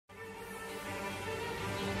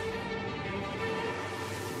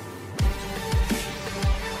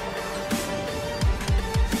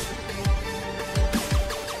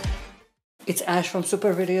It's Ash from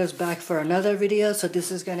Super Videos back for another video. So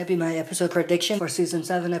this is going to be my episode prediction for Season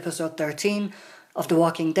 7, Episode 13 of The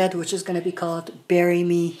Walking Dead, which is going to be called Bury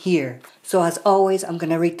Me Here. So as always, I'm going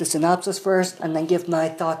to read the synopsis first and then give my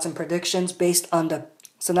thoughts and predictions based on the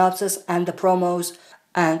synopsis and the promos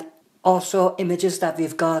and also images that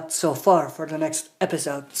we've got so far for the next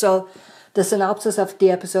episode. So the synopsis of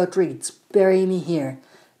the episode reads, Bury Me Here.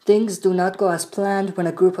 Things do not go as planned when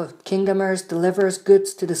a group of Kingdomers delivers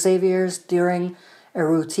goods to the Saviors during a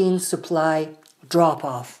routine supply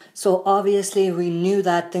drop-off. So obviously we knew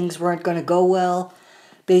that things weren't going to go well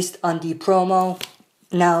based on the promo.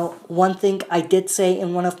 Now, one thing I did say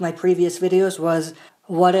in one of my previous videos was,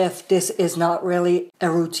 what if this is not really a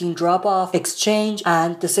routine drop-off exchange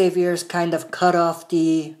and the Saviors kind of cut off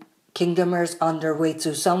the Kingdomers on their way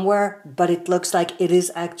to somewhere, but it looks like it is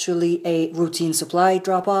actually a routine supply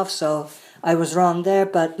drop-off, so I was wrong there,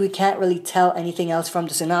 but we can't really tell anything else from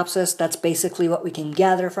the synopsis. That's basically what we can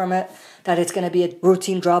gather from it, that it's going to be a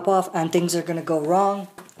routine drop-off and things are going to go wrong.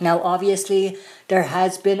 Now, obviously, there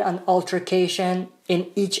has been an altercation in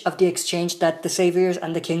each of the exchange that the Saviors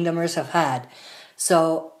and the Kingdomers have had,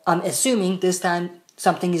 so I'm assuming this time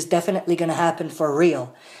something is definitely going to happen for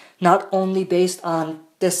real, not only based on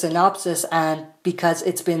this synopsis and because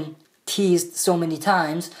it's been teased so many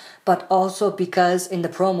times, but also because in the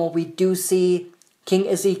promo we do see King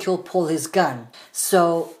Ezekiel pull his gun.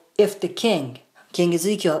 So if the King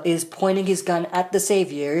Ezekiel is pointing his gun at the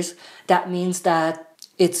Saviors, that means that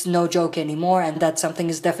it's no joke anymore and that something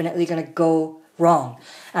is definitely going to go wrong.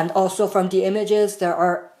 And also from the images, there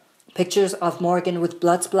are pictures of Morgan with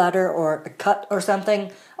blood splatter or a cut or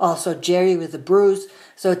something. Also Jerry with a bruise.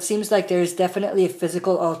 So it seems like there's definitely a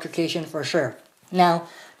physical altercation for sure. Now,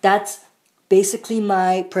 that's basically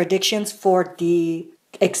my predictions for the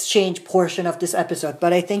exchange portion of this episode.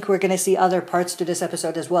 But I think we're going to see other parts to this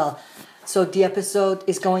episode as well. So the episode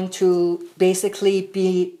is going to basically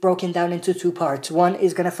be broken down into two parts. One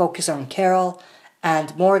is going to focus on Carol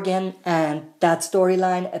and Morgan and that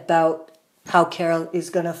storyline about how Carol is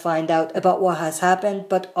going to find out about what has happened,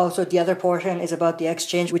 but also the other portion is about the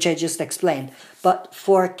exchange, which I just explained. But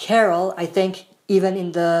for Carol, I think even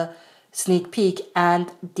in the sneak peek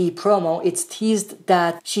and the promo, it's teased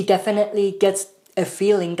that she definitely gets a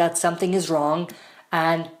feeling that something is wrong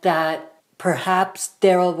and that perhaps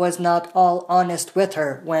Daryl was not all honest with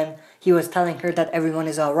her when he was telling her that everyone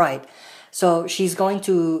is all right. So she's going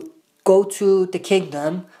to go to the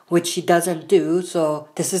kingdom, which she doesn't do. So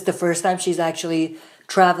this is the first time she's actually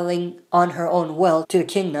traveling on her own will to the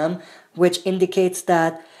kingdom, which indicates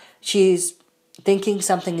that she's thinking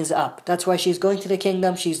something is up. That's why she's going to the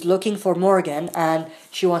kingdom. She's looking for Morgan and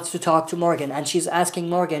she wants to talk to Morgan and she's asking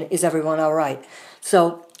Morgan, is everyone all right?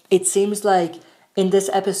 So it seems like in this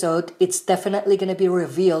episode, it's definitely going to be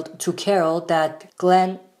revealed to Carol that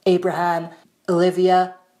Glenn, Abraham,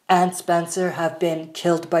 Olivia, and Spencer have been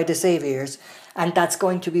killed by the Saviors. And that's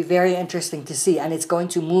going to be very interesting to see. And it's going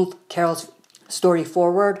to move Carol's story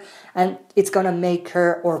forward. And it's going to make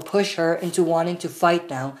her or push her into wanting to fight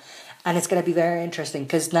now. And it's going to be very interesting.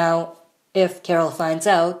 Because now, if Carol finds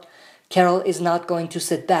out, Carol is not going to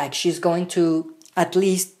sit back. She's going to, at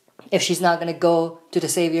least, if she's not going to go to the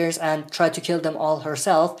Saviors and try to kill them all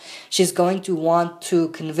herself, she's going to want to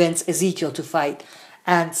convince Ezekiel to fight.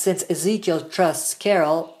 And since Ezekiel trusts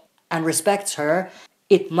Carol and respects her,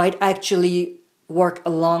 it might actually work a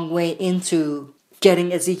long way into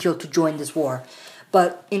getting Ezekiel to join this war.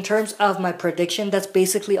 But in terms of my prediction, that's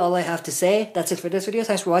basically all I have to say. That's it for this video.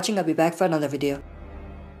 Thanks for watching. I'll be back for another video.